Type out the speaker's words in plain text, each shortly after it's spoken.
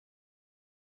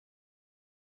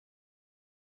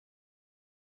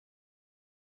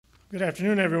Good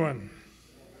afternoon, everyone.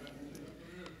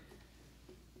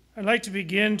 I'd like to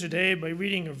begin today by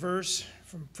reading a verse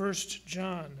from 1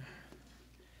 John.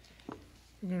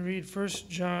 I'm going to read 1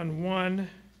 John 1,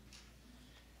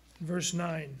 verse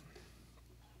 9.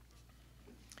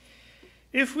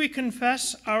 If we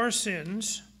confess our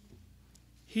sins,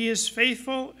 he is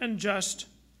faithful and just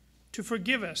to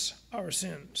forgive us our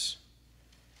sins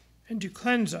and to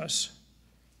cleanse us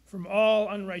from all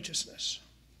unrighteousness.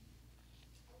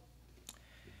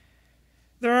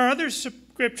 There are other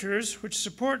scriptures which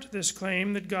support this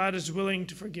claim that God is willing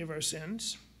to forgive our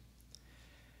sins.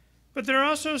 But there are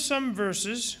also some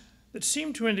verses that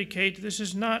seem to indicate this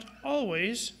is not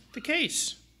always the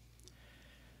case.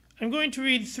 I'm going to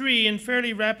read 3 in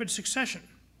fairly rapid succession.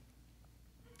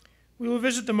 We will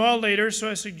visit them all later, so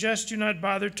I suggest you not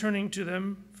bother turning to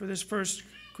them for this first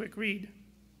quick read.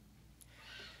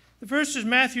 The first is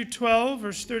Matthew 12,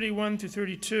 verse 31 through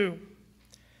 32.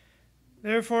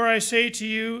 Therefore I say to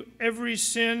you, every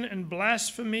sin and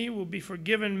blasphemy will be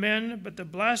forgiven men, but the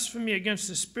blasphemy against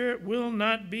the Spirit will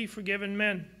not be forgiven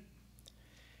men.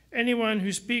 Anyone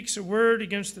who speaks a word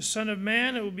against the Son of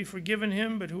Man, it will be forgiven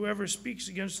him, but whoever speaks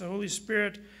against the Holy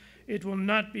Spirit, it will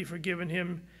not be forgiven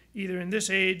him, either in this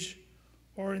age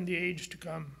or in the age to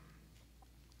come.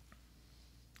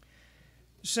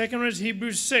 The second one is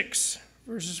Hebrews 6,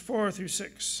 verses 4 through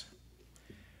 6.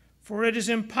 For it is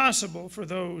impossible for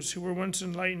those who were once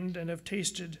enlightened and have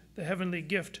tasted the heavenly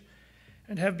gift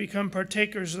and have become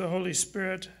partakers of the Holy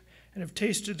Spirit and have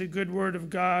tasted the good word of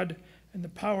God and the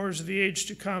powers of the age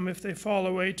to come, if they fall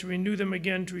away, to renew them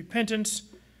again to repentance,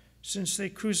 since they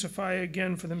crucify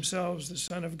again for themselves the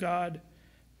Son of God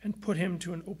and put him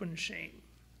to an open shame.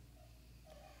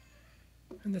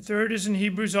 And the third is in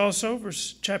Hebrews also,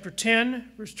 chapter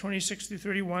 10, verse 26 through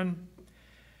 31.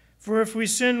 For if we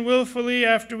sin willfully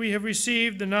after we have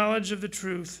received the knowledge of the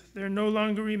truth, there no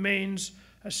longer remains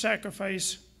a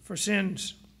sacrifice for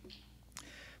sins,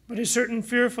 but a certain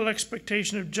fearful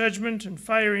expectation of judgment and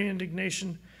fiery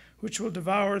indignation, which will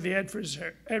devour the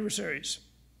adversaries.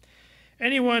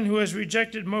 Anyone who has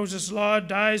rejected Moses' law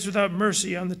dies without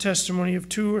mercy on the testimony of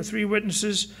 2 or 3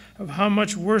 witnesses. Of how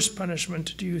much worse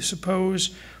punishment do you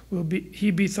suppose will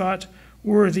he be thought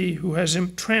worthy who has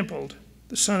trampled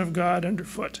the Son of God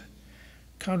underfoot,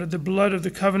 counted the blood of the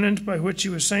covenant by which he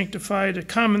was sanctified a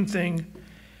common thing,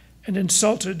 and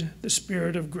insulted the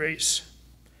Spirit of grace?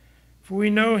 For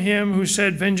we know him who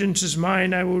said, vengeance is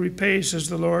mine, I will repay, says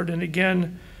the Lord, and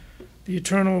again the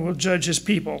Eternal will judge his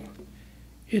people.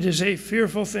 It is a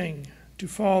fearful thing to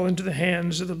fall into the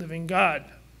hands of the living God.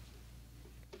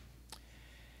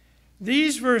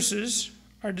 These verses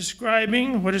are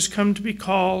describing what has come to be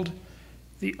called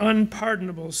the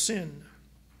unpardonable sin.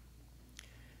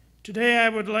 Today I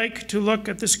would like to look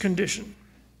at this condition.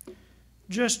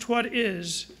 Just what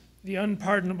is the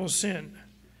unpardonable sin?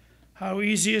 How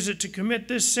easy is it to commit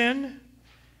this sin?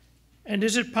 And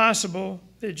is it possible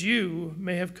that you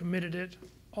may have committed it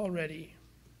already?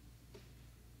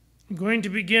 I'm going to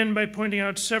begin by pointing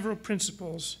out several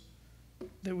principles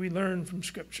that we learn from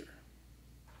Scripture.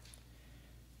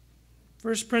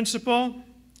 First principle,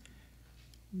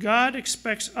 God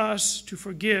expects us to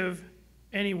forgive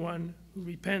anyone who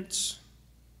repents.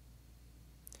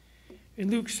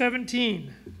 In Luke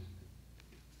 17,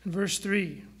 in verse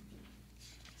 3,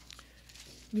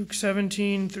 Luke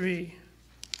 17:3,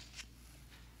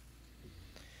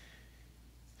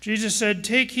 Jesus said,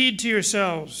 take heed to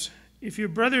yourselves. If your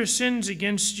brother sins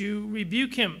against you,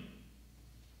 rebuke him.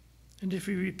 And if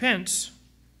he repents,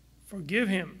 forgive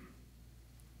him.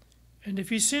 And if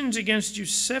he sins against you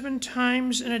 7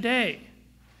 times in a day,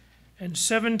 and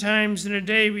 7 times in a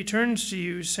day returns to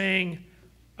you, saying,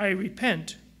 I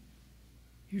repent,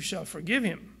 you shall forgive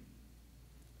him.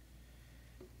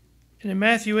 And in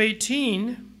Matthew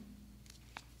 18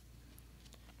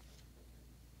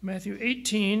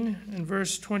 and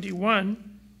verse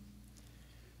 21,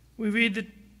 we read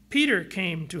that Peter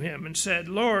came to him and said,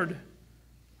 Lord,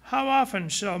 how often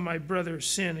shall my brother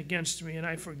sin against me and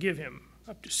I forgive him?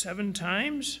 Up to 7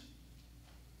 times?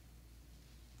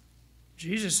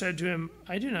 Jesus said to him,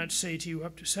 I do not say to you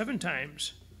up to 7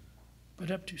 times, but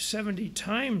up to 70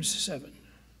 times 7.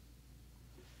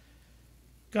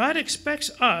 God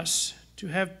expects us to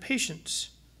have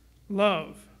patience,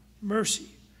 love,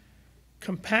 mercy,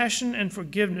 compassion, and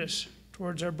forgiveness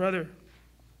towards our brother.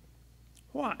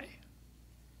 Why?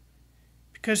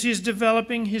 Because he is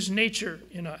developing his nature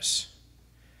in us.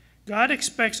 God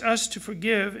expects us to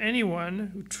forgive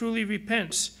anyone who truly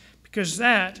repents, because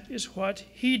that is what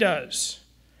he does.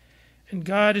 And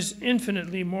God is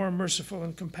infinitely more merciful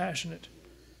and compassionate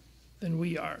than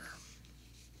we are.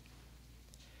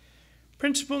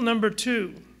 Principle number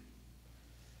 2.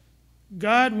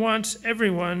 God wants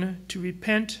everyone to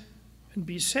repent and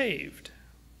be saved.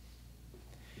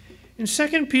 In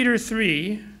 2 Peter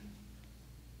 3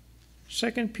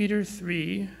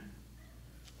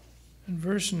 and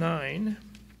verse 9,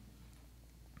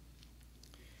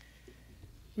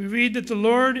 we read that the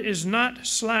Lord is not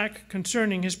slack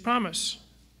concerning his promise,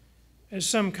 as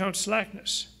some count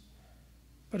slackness,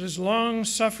 but is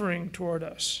long-suffering toward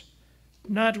us,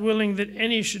 not willing that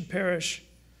any should perish,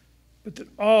 but that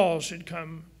all should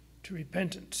come to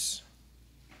repentance.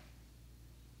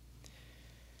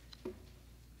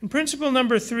 In principle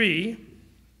number 3,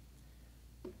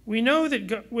 we know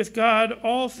that with God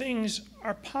all things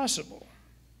are possible,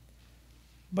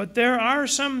 but there are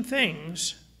some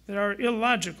things that are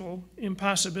illogical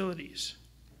impossibilities,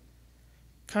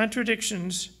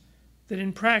 contradictions that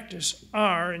in practice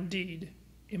are indeed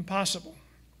impossible.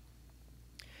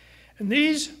 And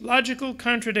these logical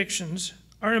contradictions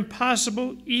are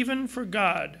impossible even for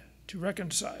God to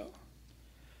reconcile.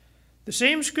 The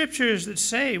same scriptures that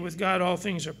say with God all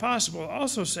things are possible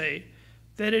also say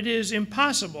that it is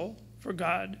impossible for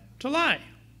God to lie.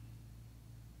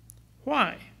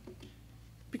 Why?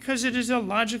 Because it is a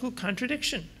logical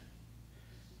contradiction.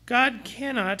 God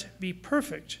cannot be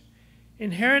perfect,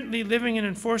 inherently living and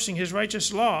enforcing his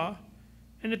righteous law,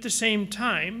 and at the same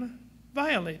time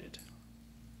violate it.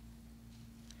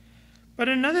 But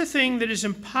another thing that is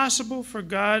impossible for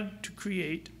God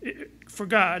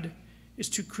is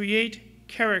to create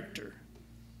character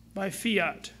by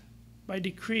fiat, by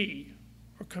decree,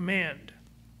 or command.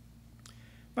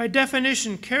 By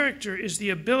definition, character is the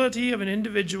ability of an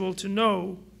individual to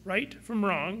know right from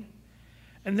wrong,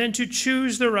 and then to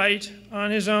choose the right on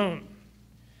his own.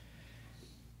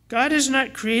 God has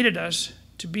not created us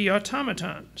to be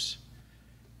automatons.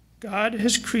 God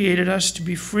has created us to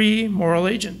be free moral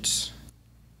agents.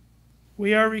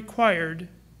 We are required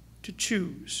to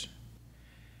choose.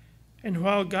 And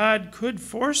while God could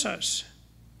force us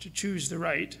to choose the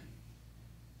right,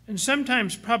 and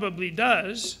sometimes probably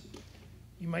does,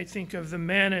 you might think of the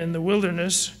manna in the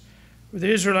wilderness, where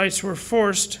the Israelites were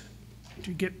forced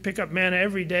to pick up manna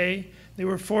every day. They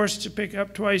were forced to pick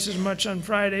up twice as much on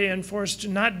Friday and forced to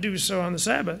not do so on the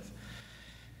Sabbath.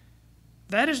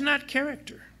 That is not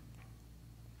character.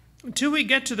 Until we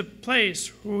get to the place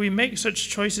where we make such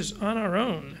choices on our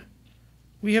own,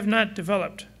 we have not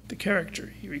developed the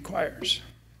character he requires.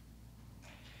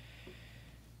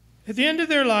 At the end of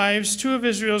their lives, 2 of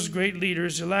Israel's great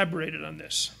leaders elaborated on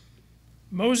this.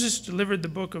 Moses delivered the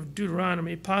book of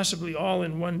Deuteronomy possibly all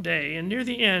in one day, and near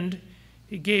the end,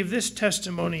 he gave this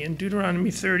testimony in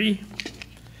Deuteronomy 30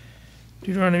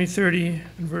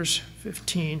 and verse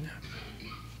 15.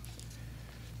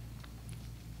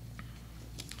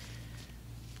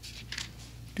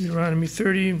 Deuteronomy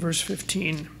 30 and verse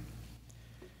 15.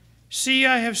 See,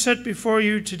 I have set before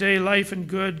you today life and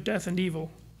good, death and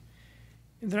evil.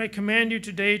 And that I command you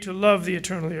today to love the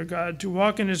eternal your God, to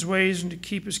walk in his ways and to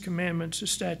keep his commandments,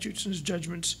 his statutes, and his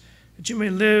judgments, that you may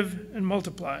live and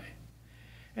multiply.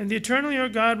 And the eternal your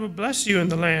God will bless you in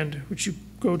the land which you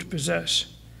go to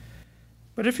possess.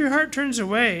 But if your heart turns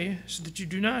away, so that you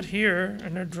do not hear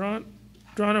and are drawn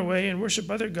away and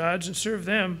worship other gods and serve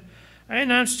them, I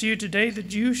announce to you today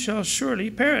that you shall surely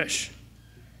perish.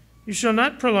 You shall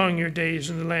not prolong your days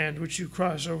in the land which you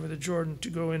cross over the Jordan to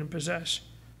go in and possess.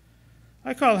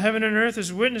 I call heaven and earth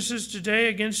as witnesses today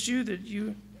against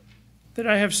you that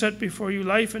I have set before you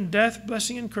life and death,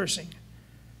 blessing and cursing.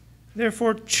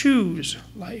 Therefore choose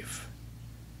life,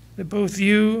 that both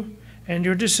you and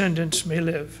your descendants may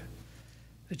live,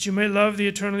 that you may love the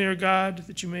eternal your God,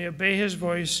 that you may obey his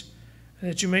voice, and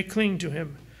that you may cling to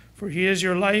him, for he is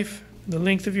your life and the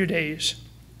length of your days,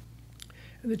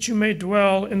 and that you may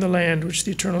dwell in the land which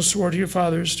the Eternal swore to your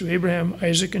fathers, to Abraham,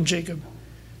 Isaac, and Jacob,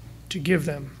 to give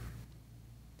them.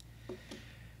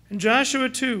 And Joshua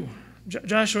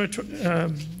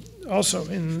also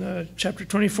in chapter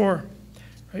 24,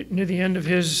 right near the end of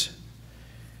his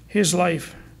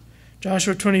life,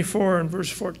 Joshua 24 and verse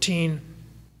 14.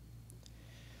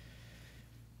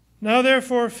 Now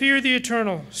therefore fear the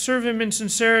Eternal, serve him in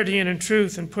sincerity and in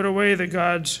truth, and put away the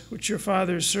gods which your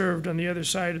fathers served on the other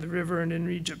side of the river and in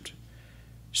Egypt.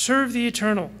 Serve the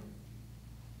Eternal.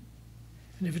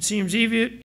 And if it seems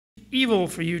evil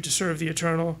for you to serve the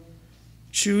Eternal,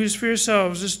 choose for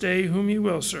yourselves this day whom you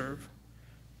will serve,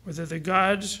 whether the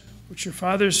gods which your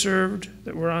fathers served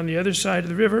that were on the other side of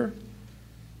the river,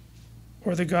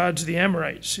 or the gods of the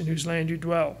Amorites in whose land you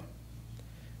dwell.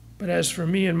 But as for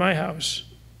me and my house,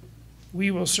 we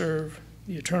will serve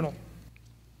the Eternal.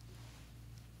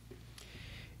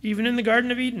 Even in the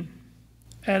Garden of Eden,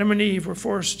 Adam and Eve were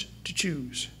forced to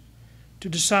choose, to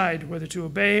decide whether to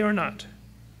obey or not,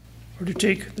 or to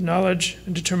take the knowledge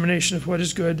and determination of what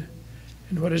is good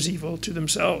and what is evil to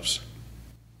themselves.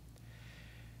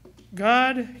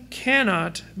 God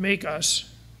cannot make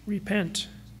us repent.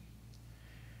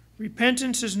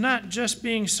 Repentance is not just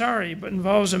being sorry, but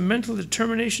involves a mental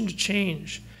determination to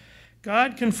change.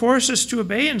 God can force us to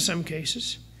obey in some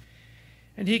cases,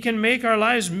 and he can make our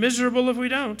lives miserable if we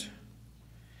don't,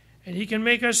 and he can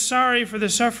make us sorry for the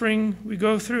suffering we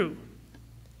go through.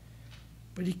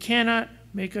 But he cannot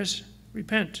make us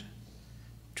repent,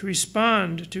 to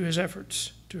respond to his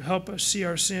efforts to help us see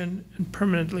our sin and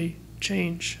permanently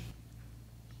change.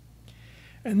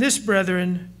 And this,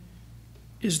 brethren,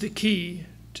 is the key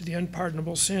to the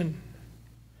unpardonable sin.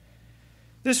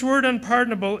 This word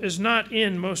unpardonable is not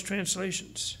in most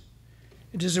translations.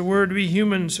 It is a word we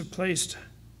humans have placed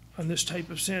on this type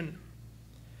of sin.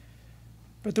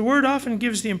 But the word often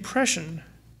gives the impression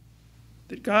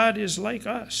that God is like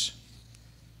us.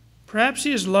 Perhaps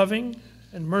he is loving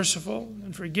and merciful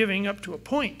and forgiving up to a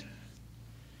point,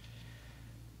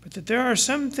 but that there are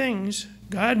some things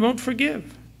God won't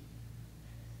forgive.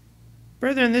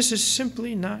 Brethren, this is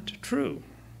simply not true.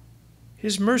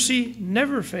 His mercy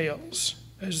never fails,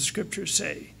 as the scriptures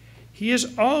say. He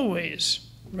is always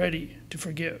ready to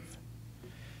forgive.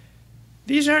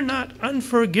 These are not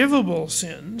unforgivable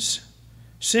sins,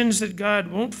 sins that God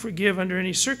won't forgive under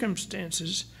any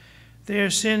circumstances. They are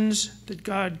sins that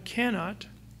God cannot,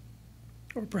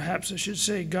 or perhaps I should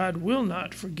say God will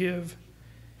not forgive,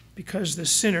 because the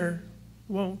sinner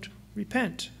won't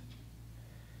repent.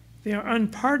 They are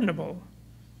unpardonable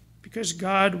because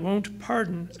God won't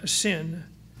pardon a sin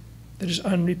that is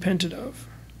unrepented of.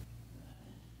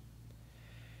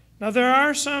 Now, there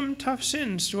are some tough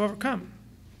sins to overcome,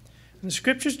 and the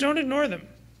scriptures don't ignore them.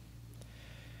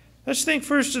 Let's think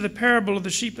first of the parable of the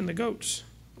sheep and the goats.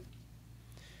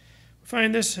 We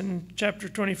find this in chapter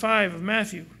 25 of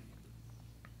Matthew.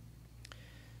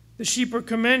 The sheep were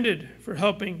commended for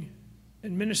helping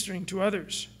and ministering to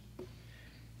others.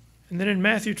 And then in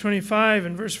Matthew 25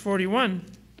 and verse 41,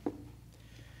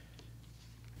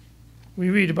 we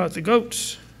read about the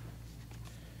goats.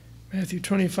 Matthew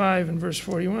 25 and verse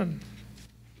 41.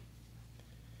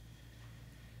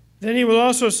 Then he will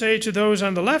also say to those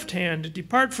on the left hand,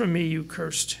 "Depart from me, you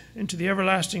cursed, into the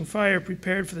everlasting fire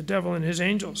prepared for the devil and his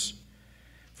angels.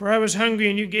 For I was hungry,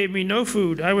 and you gave me no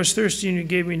food. I was thirsty, and you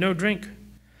gave me no drink.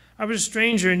 I was a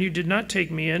stranger, and you did not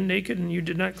take me in, naked, and you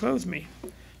did not clothe me,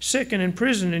 sick and in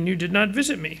prison, and you did not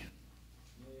visit me."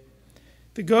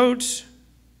 The goats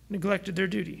neglected their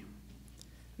duty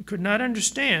and could not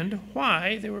understand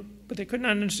why they were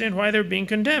being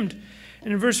condemned.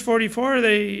 And in verse 44,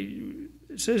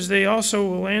 it says, "They also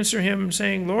will answer him,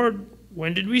 saying, Lord,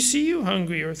 when did we see you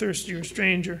hungry or thirsty or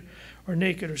stranger or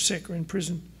naked or sick or in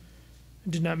prison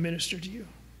and did not minister to you?"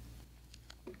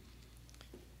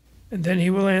 And then he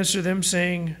will answer them,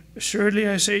 saying, "Assuredly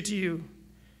I say to you,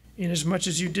 inasmuch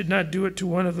as you did not do it to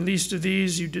one of the least of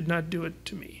these, you did not do it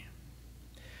to me.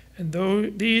 And though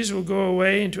these will go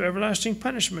away into everlasting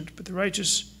punishment, but the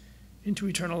righteous into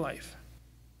eternal life."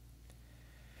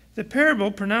 The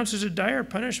parable pronounces a dire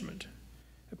punishment,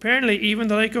 apparently even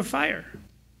the lake of fire.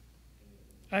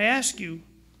 I ask you,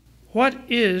 what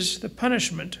is the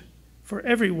punishment for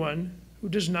everyone who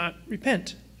does not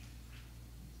repent?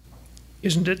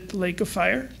 Isn't it the lake of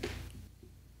fire?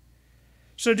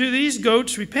 So do these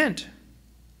goats repent?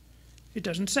 It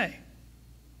doesn't say.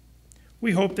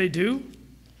 We hope they do,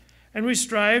 and we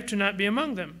strive to not be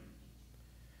among them.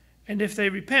 And if they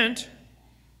repent,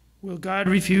 will God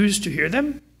refuse to hear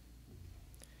them?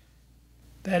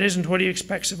 That isn't what he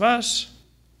expects of us.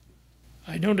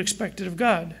 I don't expect it of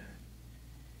God.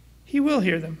 He will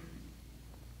hear them.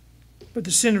 But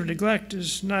the sin of neglect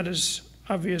is not as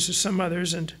obvious as some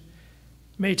others and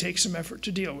may take some effort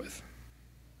to deal with.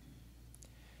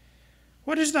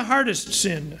 What is the hardest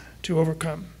sin to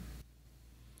overcome?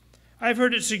 I've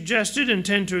heard it suggested and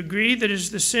tend to agree that it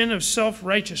is the sin of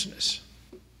self-righteousness.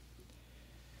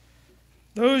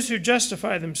 Those who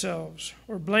justify themselves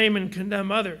or blame and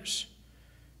condemn others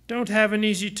don't have an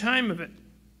easy time of it.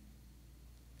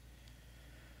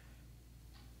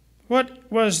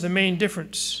 What was the main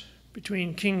difference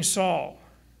between King Saul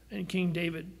and King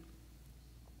David?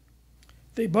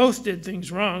 They both did things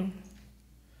wrong.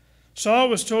 Saul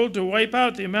was told to wipe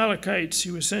out the Amalekites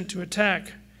he was sent to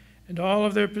attack and all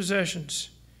of their possessions.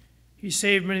 He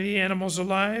saved many of the animals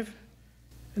alive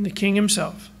and the king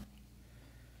himself.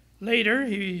 Later,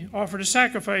 he offered a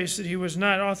sacrifice that he was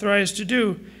not authorized to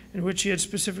do, in which he had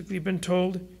specifically been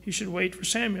told he should wait for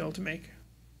Samuel to make.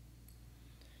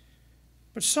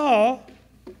 But Saul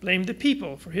blamed the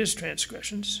people for his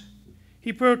transgressions.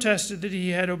 He protested that he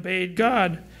had obeyed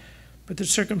God, but the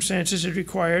circumstances had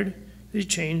required that he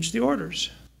change the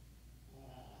orders.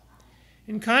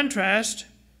 In contrast,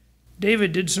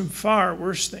 David did some far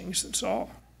worse things than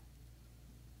Saul,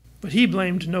 but he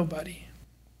blamed nobody.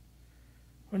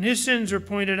 When his sins were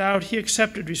pointed out, he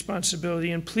accepted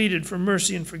responsibility and pleaded for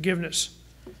mercy and forgiveness.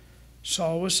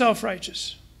 Saul was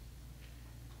self-righteous.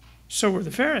 So were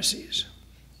the Pharisees.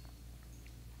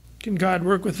 Can God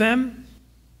work with them?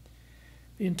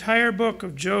 The entire book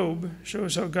of Job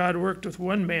shows how God worked with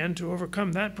one man to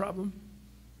overcome that problem.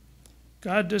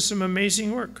 God does some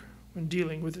amazing work when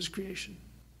dealing with his creation.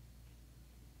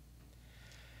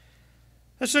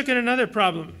 Let's look at another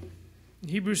problem. In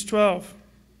Hebrews 12.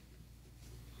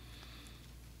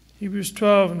 Hebrews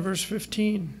 12 and verse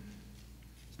 15.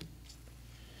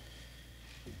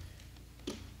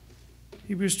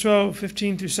 Hebrews 12,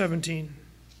 15 through 17.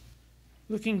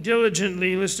 Looking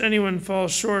diligently, lest anyone fall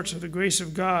short of the grace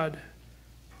of God,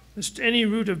 lest any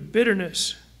root of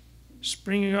bitterness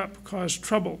springing up cause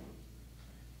trouble,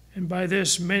 and by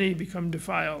this many become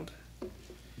defiled.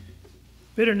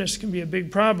 Bitterness can be a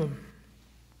big problem.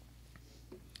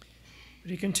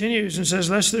 But he continues and says,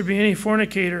 lest there be any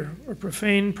fornicator or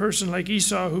profane person like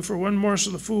Esau, who for one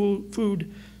morsel of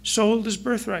food sold his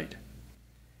birthright.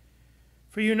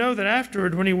 For you know that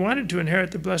afterward, when he wanted to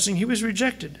inherit the blessing, he was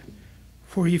rejected,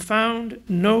 for he found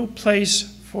no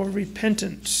place for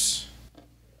repentance,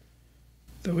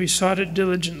 though he sought it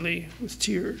diligently with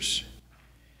tears.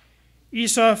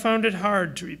 Esau found it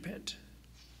hard to repent.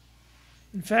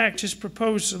 In fact, his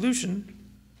proposed solution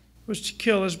was to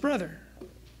kill his brother.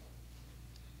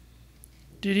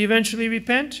 Did he eventually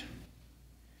repent?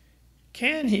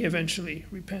 Can he eventually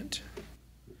repent?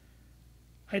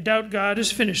 I doubt God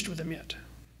is finished with him yet.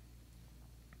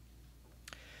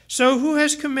 So who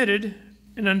has committed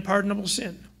an unpardonable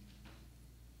sin?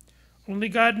 Only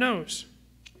God knows.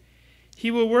 He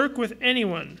will work with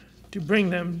anyone to bring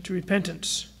them to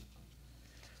repentance.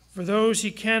 For those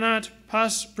he cannot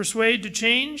persuade to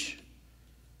change,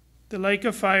 the lake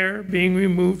of fire being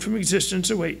removed from existence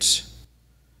awaits.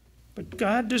 But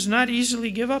God does not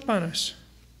easily give up on us.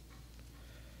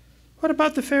 What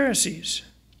about the Pharisees?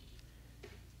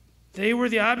 They were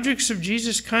the objects of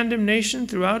Jesus' condemnation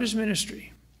throughout his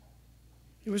ministry.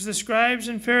 It was the scribes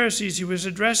and Pharisees he was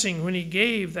addressing when he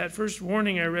gave that first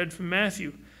warning I read from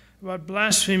Matthew about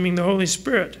blaspheming the Holy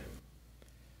Spirit.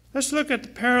 Let's look at the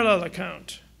parallel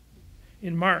account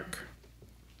in Mark.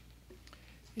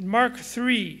 In Mark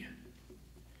 3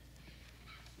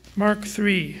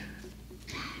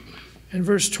 and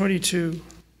verse 22.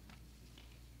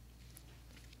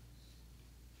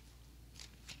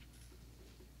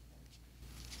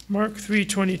 Mark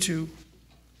 3:22.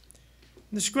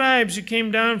 The scribes who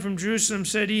came down from Jerusalem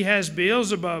said, he has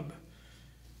Beelzebub,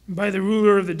 and by the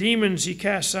ruler of the demons he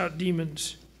casts out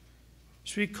demons.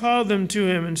 So he called them to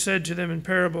him and said to them in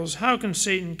parables, how can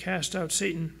Satan cast out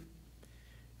Satan?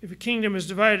 If a kingdom is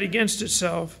divided against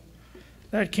itself,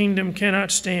 that kingdom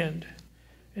cannot stand.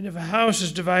 And if a house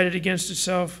is divided against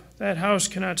itself, that house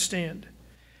cannot stand.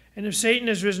 And if Satan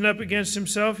has risen up against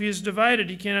himself, he is divided,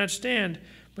 he cannot stand,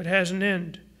 but has an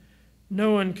end.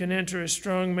 No one can enter a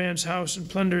strong man's house and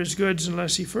plunder his goods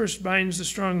unless he first binds the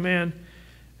strong man,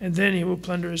 and then he will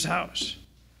plunder his house.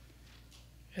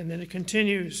 And then it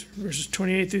continues, verses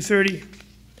 28 through 30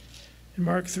 in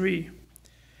Mark 3.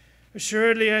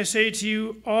 Assuredly I say to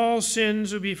you, all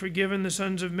sins will be forgiven the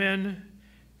sons of men,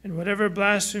 and whatever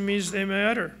blasphemies they may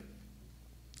utter,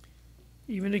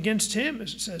 even against him,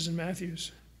 as it says in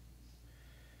Matthew's.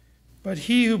 But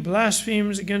he who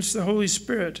blasphemes against the Holy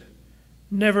Spirit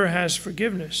never has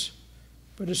forgiveness,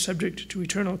 but is subject to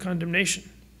eternal condemnation,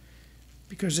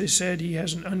 because they said he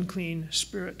has an unclean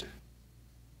spirit.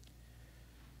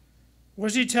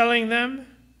 Was he telling them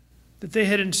that they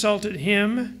had insulted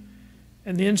him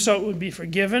and the insult would be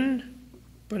forgiven,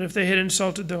 but if they had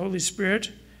insulted the Holy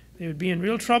Spirit, they would be in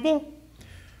real trouble?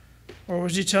 Or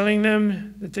was he telling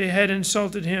them that they had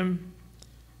insulted him,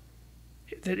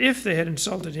 that if they had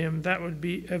insulted him, that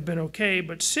would have been okay,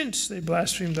 but since they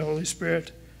blasphemed the Holy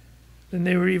Spirit, then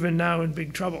they were even now in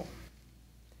big trouble?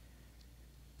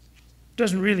 It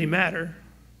doesn't really matter.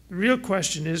 The real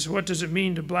question is, what does it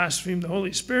mean to blaspheme the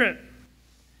Holy Spirit?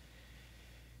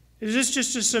 Is this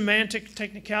just a semantic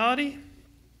technicality?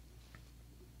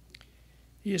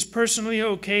 He is personally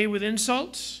okay with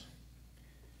insults,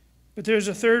 but there's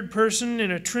a third person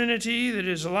in a trinity that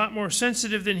is a lot more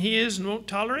sensitive than he is and won't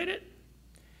tolerate it?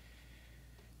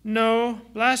 No,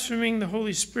 blaspheming the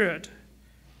Holy Spirit,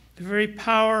 the very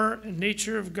power and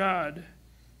nature of God,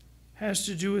 has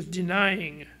to do with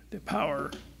denying the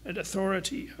power and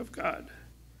authority of God.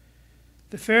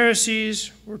 The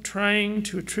Pharisees were trying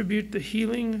to attribute the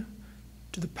healing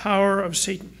to the power of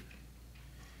Satan.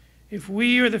 If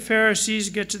we or the Pharisees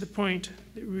get to the point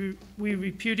that we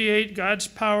repudiate God's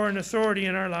power and authority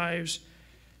in our lives,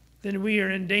 then we are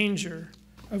in danger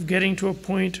of getting to a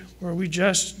point where we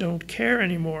just don't care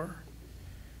anymore.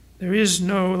 There is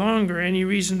no longer any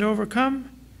reason to overcome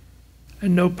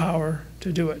and no power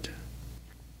to do it.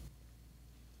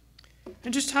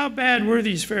 And just how bad were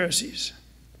these Pharisees?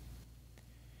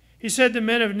 He said the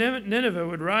men of Nineveh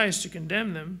would rise to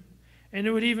condemn them, and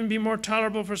it would even be more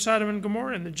tolerable for Sodom and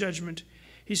Gomorrah in the judgment.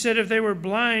 He said if they were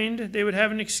blind, they would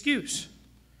have an excuse.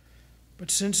 But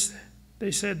since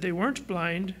they said they weren't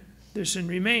blind, their sin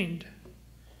remained.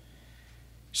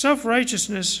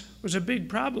 Self-righteousness was a big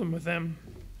problem with them,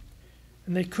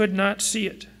 and they could not see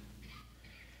it.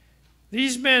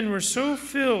 These men were so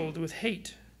filled with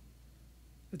hate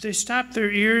that they stopped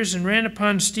their ears and ran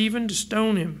upon Stephen to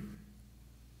stone him.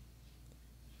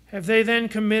 Have they then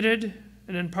committed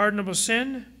an unpardonable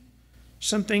sin,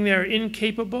 something they are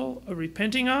incapable of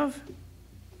repenting of?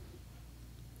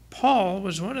 Paul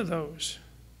was one of those,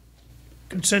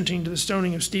 consenting to the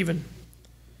stoning of Stephen.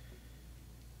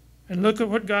 And look at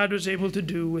what God was able to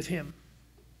do with him.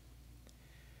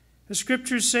 The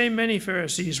scriptures say many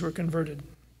Pharisees were converted.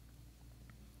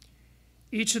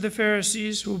 Each of the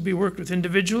Pharisees will be worked with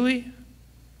individually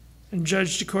and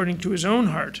judged according to his own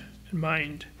heart and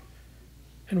mind,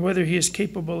 and whether he is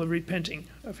capable of repenting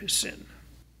of his sin.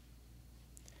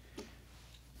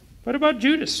 What about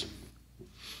Judas?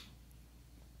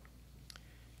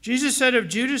 Jesus said of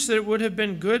Judas that it would have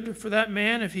been good for that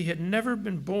man if he had never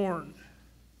been born.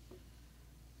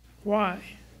 Why?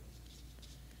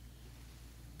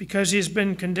 Because he has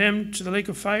been condemned to the lake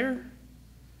of fire?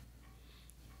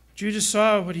 Judas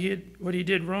saw what he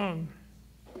did wrong.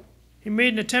 He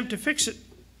made an attempt to fix it.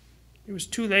 It was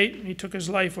too late, and he took his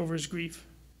life over his grief.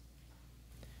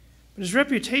 But his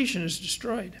reputation is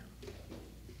destroyed.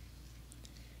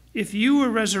 If you were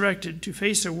resurrected to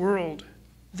face a world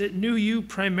that knew you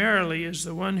primarily as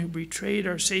the one who betrayed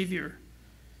our Savior,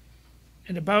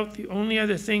 and about the only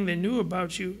other thing they knew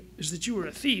about you is that you were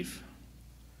a thief,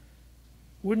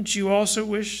 wouldn't you also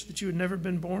wish that you had never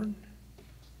been born?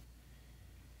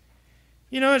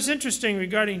 You know, it's interesting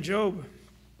regarding Job,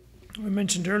 I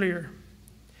mentioned earlier.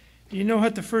 Do you know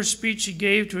what the first speech he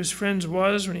gave to his friends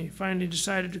was when he finally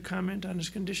decided to comment on his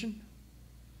condition?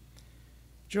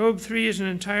 Job 3 is an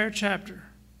entire chapter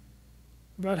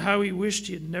about how he wished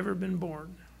he had never been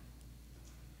born.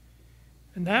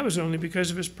 And that was only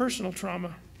because of his personal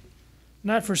trauma,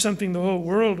 not for something the whole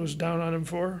world was down on him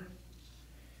for.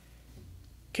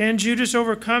 Can Judas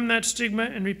overcome that stigma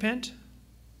and repent?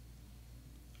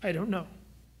 I don't know.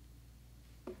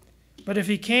 But if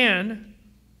he can,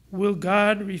 will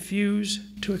God refuse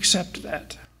to accept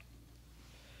that?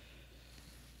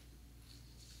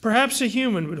 Perhaps a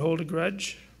human would hold a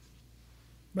grudge,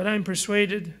 but I'm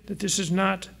persuaded that this is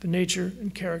not the nature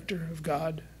and character of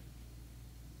God.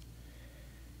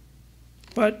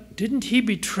 But didn't he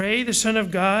betray the Son of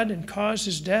God and cause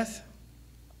his death?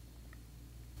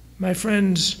 My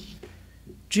friends,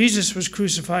 Jesus was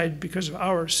crucified because of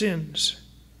our sins,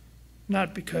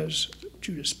 not because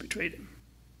Judas betrayed him.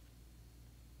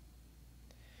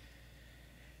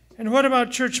 And what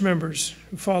about church members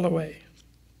who fall away?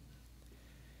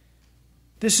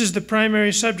 This is the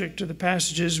primary subject of the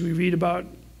passages we read about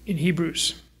in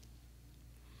Hebrews.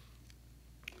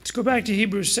 Let's go back to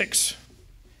Hebrews 6.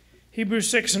 Hebrews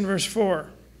 6 and verse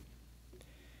 4.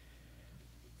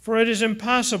 For it is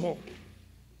impossible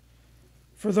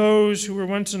for those who were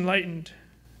once enlightened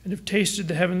and have tasted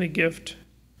the heavenly gift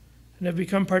and have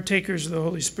become partakers of the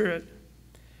Holy Spirit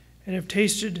and have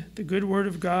tasted the good word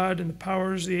of God and the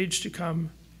powers of the age to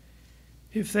come,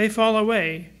 if they fall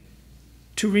away,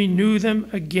 to renew them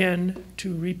again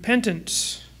to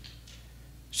repentance,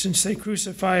 since they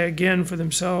crucify again for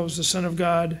themselves the Son of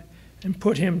God and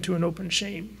put him to an open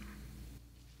shame.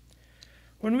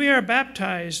 When we are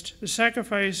baptized, the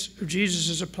sacrifice of Jesus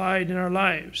is applied in our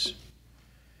lives.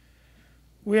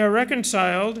 We are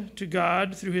reconciled to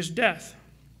God through his death,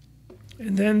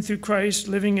 and then through Christ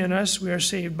living in us, we are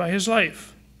saved by his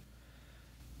life.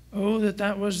 Oh,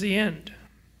 that was the end.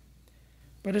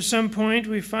 But at some point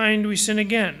we find we sin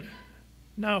again.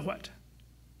 Now what?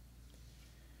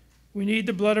 We need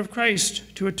the blood of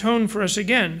Christ to atone for us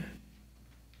again.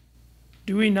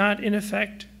 Do we not, in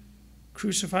effect,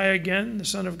 crucify again the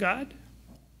Son of God?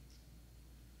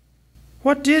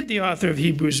 What did the author of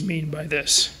Hebrews mean by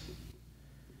this?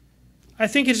 I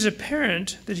think it is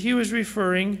apparent that he was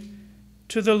referring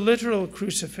to the literal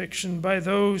crucifixion by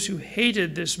those who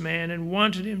hated this man and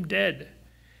wanted him dead.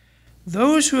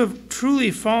 Those who have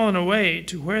truly fallen away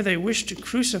to where they wish to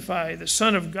crucify the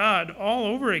Son of God all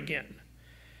over again,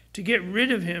 to get rid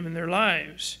of him in their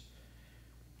lives,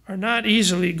 are not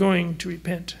easily going to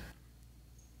repent.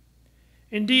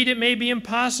 Indeed, it may be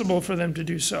impossible for them to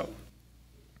do so.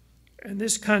 And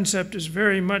this concept is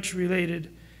very much related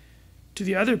to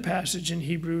the other passage in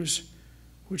Hebrews,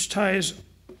 which ties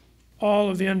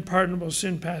all of the unpardonable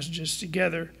sin passages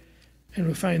together, and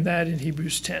we'll find that in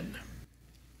Hebrews 10.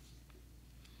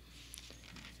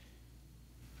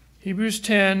 Hebrews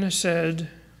 10 said,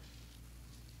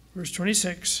 verse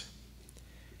 26,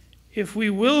 if we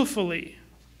willfully,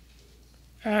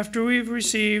 after we've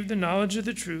received the knowledge of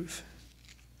the truth,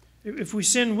 if we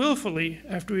sin willfully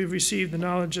after we've received the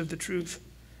knowledge of the truth,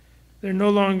 there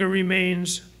no longer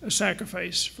remains a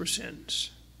sacrifice for sins.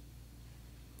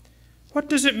 What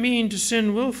does it mean to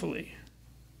sin willfully?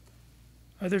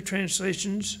 Other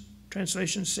translations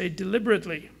say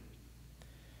deliberately.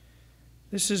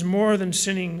 This is more than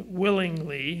sinning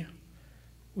willingly.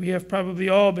 We have probably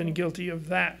all been guilty of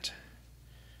that.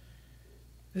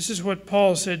 This is what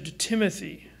Paul said to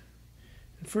Timothy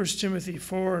in 1 Timothy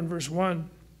 4 and verse 1.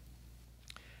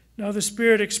 Now the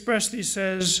Spirit expressly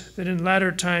says that in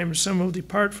latter times some will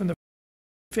depart from the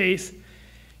faith,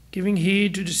 giving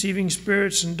heed to deceiving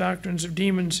spirits and doctrines of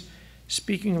demons,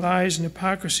 speaking lies and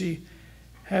hypocrisy,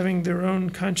 having their own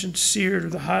conscience seared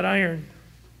with a hot iron.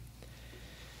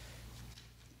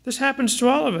 This happens to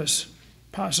all of us,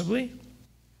 possibly.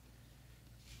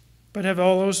 But have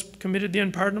all those committed the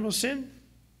unpardonable sin?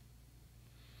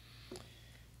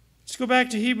 Let's go back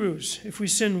to Hebrews. If we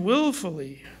sin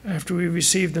willfully after we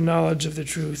receive the knowledge of the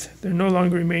truth, there no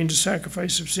longer remains a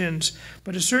sacrifice of sins,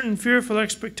 but a certain fearful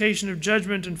expectation of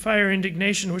judgment and fire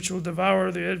indignation which will devour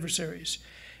the adversaries.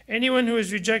 Anyone who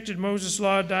has rejected Moses'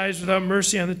 law dies without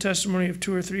mercy on the testimony of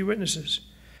 2 or 3 witnesses.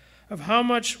 Of how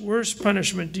much worse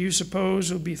punishment do you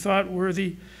suppose will he be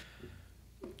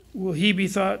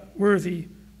thought worthy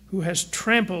who has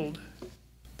trampled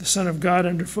the Son of God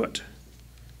underfoot,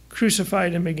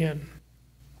 crucified him again,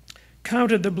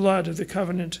 counted the blood of the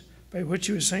covenant by which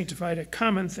he was sanctified a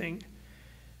common thing,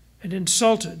 and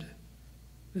insulted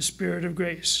the Spirit of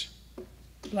grace,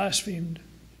 blasphemed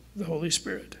the Holy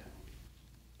Spirit?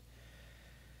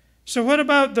 So what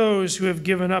about those who have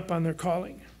given up on their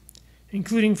calling,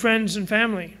 including friends and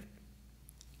family?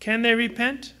 Can they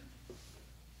repent?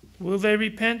 Will they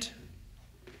repent?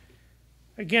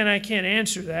 Again, I can't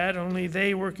answer that. Only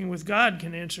they working with God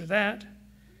can answer that.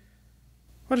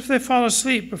 What if they fall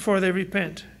asleep before they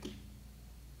repent?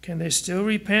 Can they still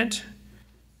repent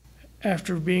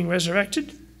after being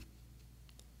resurrected?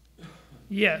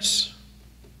 Yes.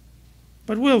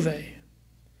 But will they?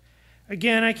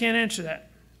 Again, I can't answer that.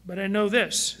 But I know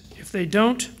this. If they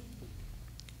don't,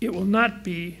 it will not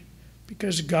be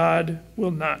because God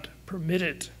will not permit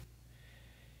it.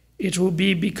 It will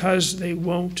be because they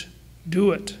won't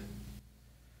do it.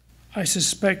 I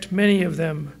suspect many of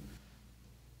them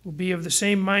will be of the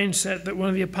same mindset that one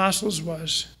of the apostles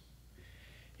was.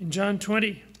 In John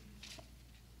 20,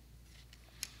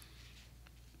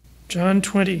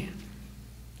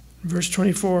 verse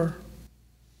 24.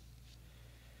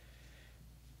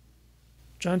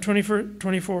 John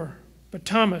 24. But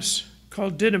Thomas,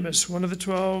 called Didymus, one of the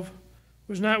 12,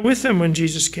 was not with them when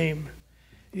Jesus came.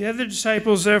 The other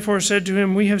disciples therefore said to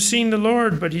him, we have seen the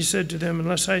Lord. But he said to them,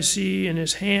 unless I see in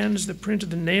his hands the print of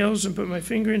the nails, and put my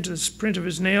finger into the print of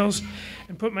his nails,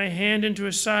 and put my hand into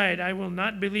his side, I will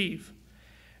not believe.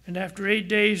 And after 8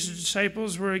 days the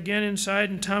disciples were again inside,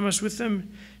 and Thomas with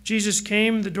them. Jesus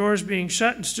came, the doors being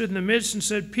shut, and stood in the midst, and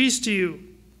said, peace to you.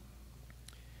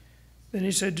 Then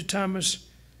he said to Thomas,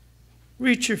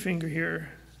 reach your finger here,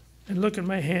 and look at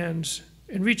my hands,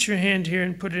 and reach your hand here,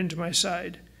 and put it into my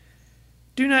side.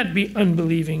 Do not be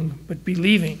unbelieving, but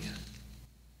believing.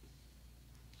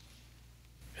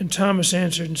 And Thomas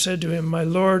answered and said to him, my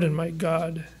Lord and my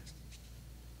God.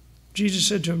 Jesus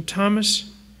said to him,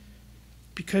 Thomas,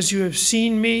 because you have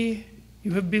seen me,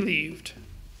 you have believed.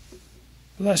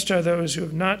 Blessed are those who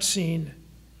have not seen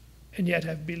and yet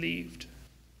have believed.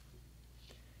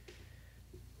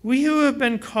 We who have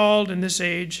been called in this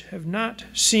age have not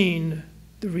seen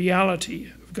the reality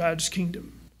of God's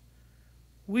kingdom.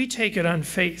 We take it on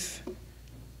faith,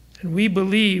 and we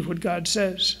believe what God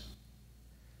says.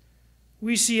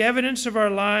 We see evidence of our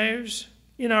lives,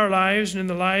 in our lives and in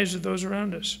the lives of those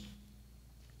around us.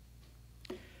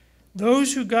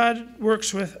 Those who God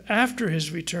works with after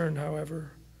his return,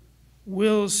 however,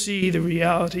 will see the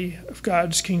reality of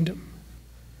God's kingdom.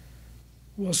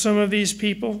 Will some of these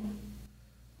people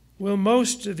Will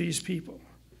most of these people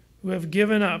who have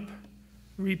given up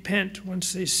repent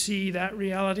once they see that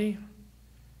reality?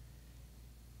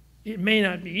 It may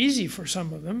not be easy for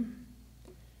some of them.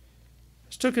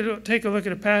 Let's take a look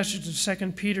at a passage in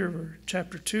 2 Peter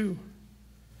chapter 2.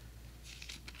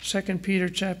 2 Peter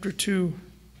chapter 2,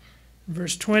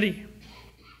 verse 20.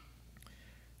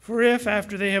 For if,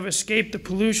 after they have escaped the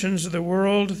pollutions of the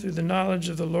world through the knowledge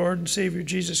of the Lord and Savior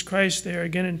Jesus Christ, they are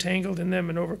again entangled in them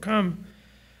and overcome,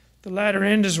 the latter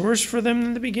end is worse for them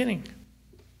than the beginning.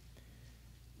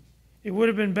 It would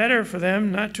have been better for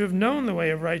them not to have known the way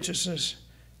of righteousness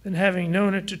than having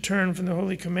known it to turn from the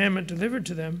holy commandment delivered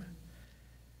to them.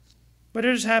 But it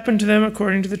has happened to them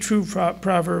according to the true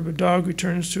proverb, a dog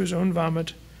returns to his own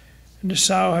vomit, and a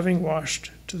sow having washed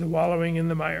to the wallowing in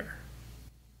the mire.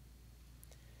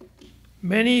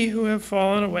 Many who have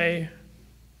fallen away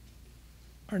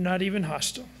are not even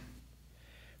hostile.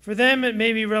 For them it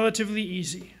may be relatively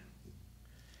easy.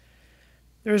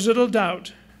 There is little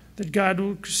doubt that God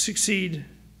will succeed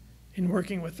in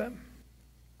working with them.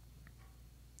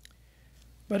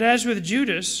 But as with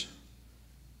Judas,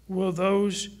 will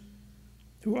those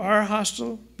who are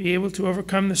hostile be able to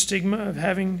overcome the stigma of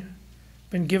having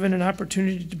been given an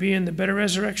opportunity to be in the better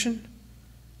resurrection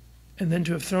and then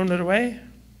to have thrown it away?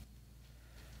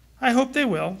 I hope they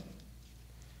will,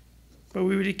 but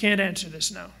we really can't answer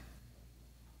this now.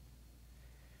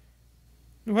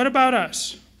 And what about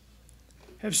us?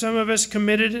 Have some of us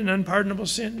committed an unpardonable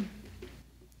sin?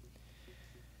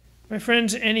 My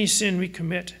friends, any sin we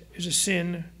commit is a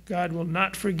sin God will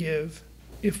not forgive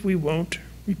if we won't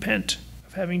repent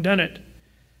of having done it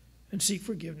and seek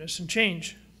forgiveness and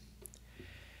change.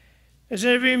 As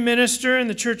every minister in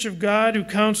the Church of God who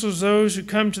counsels those who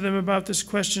come to them about this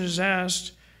question is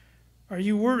asked, are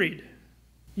you worried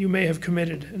you may have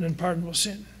committed an unpardonable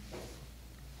sin?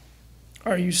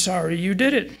 Are you sorry you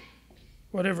did it,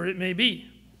 whatever it may be?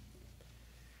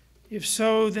 If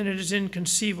so, then it is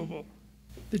inconceivable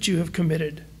that you have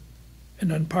committed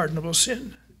an unpardonable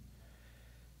sin.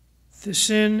 The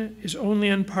sin is only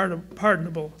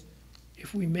unpardonable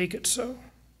if we make it so.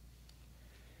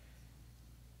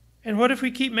 And what if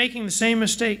we keep making the same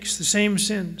mistakes, the same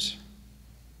sins?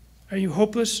 Are you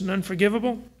hopeless and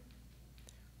unforgivable?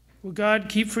 Will God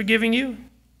keep forgiving you?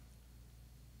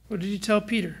 What did he tell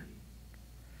Peter?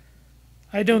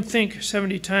 I don't think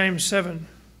 70 times 7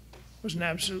 was an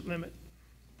absolute limit.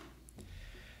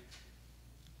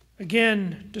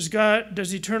 Again,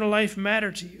 does eternal life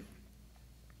matter to you?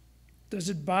 Does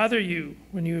it bother you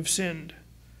when you have sinned?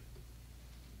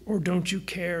 Or don't you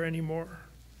care anymore?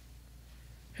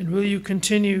 And will you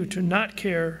continue to not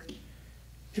care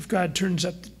if God turns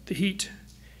up the heat,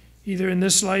 either in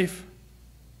this life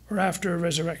or after a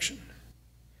resurrection?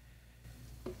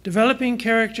 Developing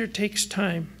character takes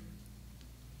time,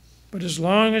 but as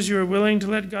long as you are willing to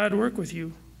let God work with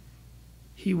you,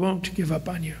 he won't give up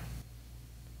on you,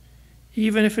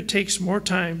 even if it takes more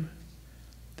time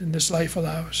than this life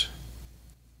allows.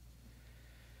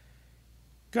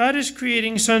 God is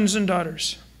creating sons and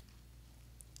daughters.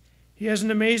 He has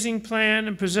an amazing plan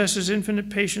and possesses infinite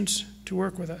patience to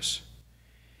work with us.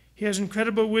 He has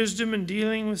incredible wisdom in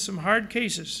dealing with some hard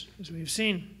cases, as we've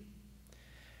seen.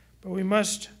 But we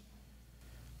must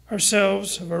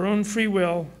ourselves, of our own free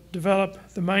will,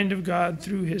 develop the mind of God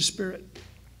through his Spirit.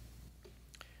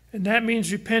 And that means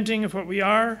repenting of what we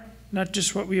are, not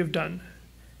just what we have done,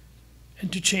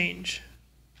 and to change.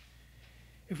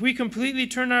 If we completely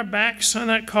turn our backs on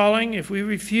that calling, if we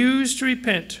refuse to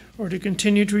repent or to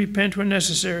continue to repent when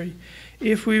necessary,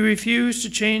 if we refuse to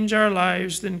change our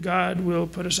lives, then God will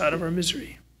put us out of our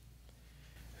misery.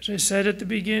 As I said at the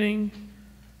beginning,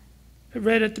 I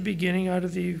read at the beginning out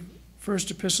of the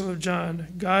first epistle of John,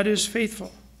 God is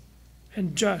faithful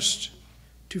and just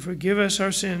to forgive us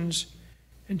our sins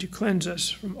and to cleanse us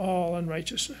from all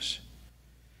unrighteousness.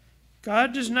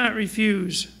 God does not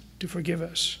refuse to forgive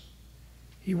us.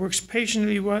 He works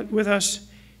patiently with us,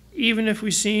 even if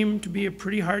we seem to be a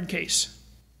pretty hard case.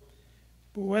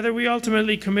 But whether we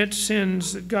ultimately commit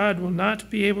sins that God will not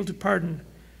be able to pardon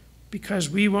because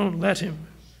we won't let him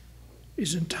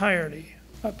is entirely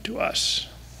up to us.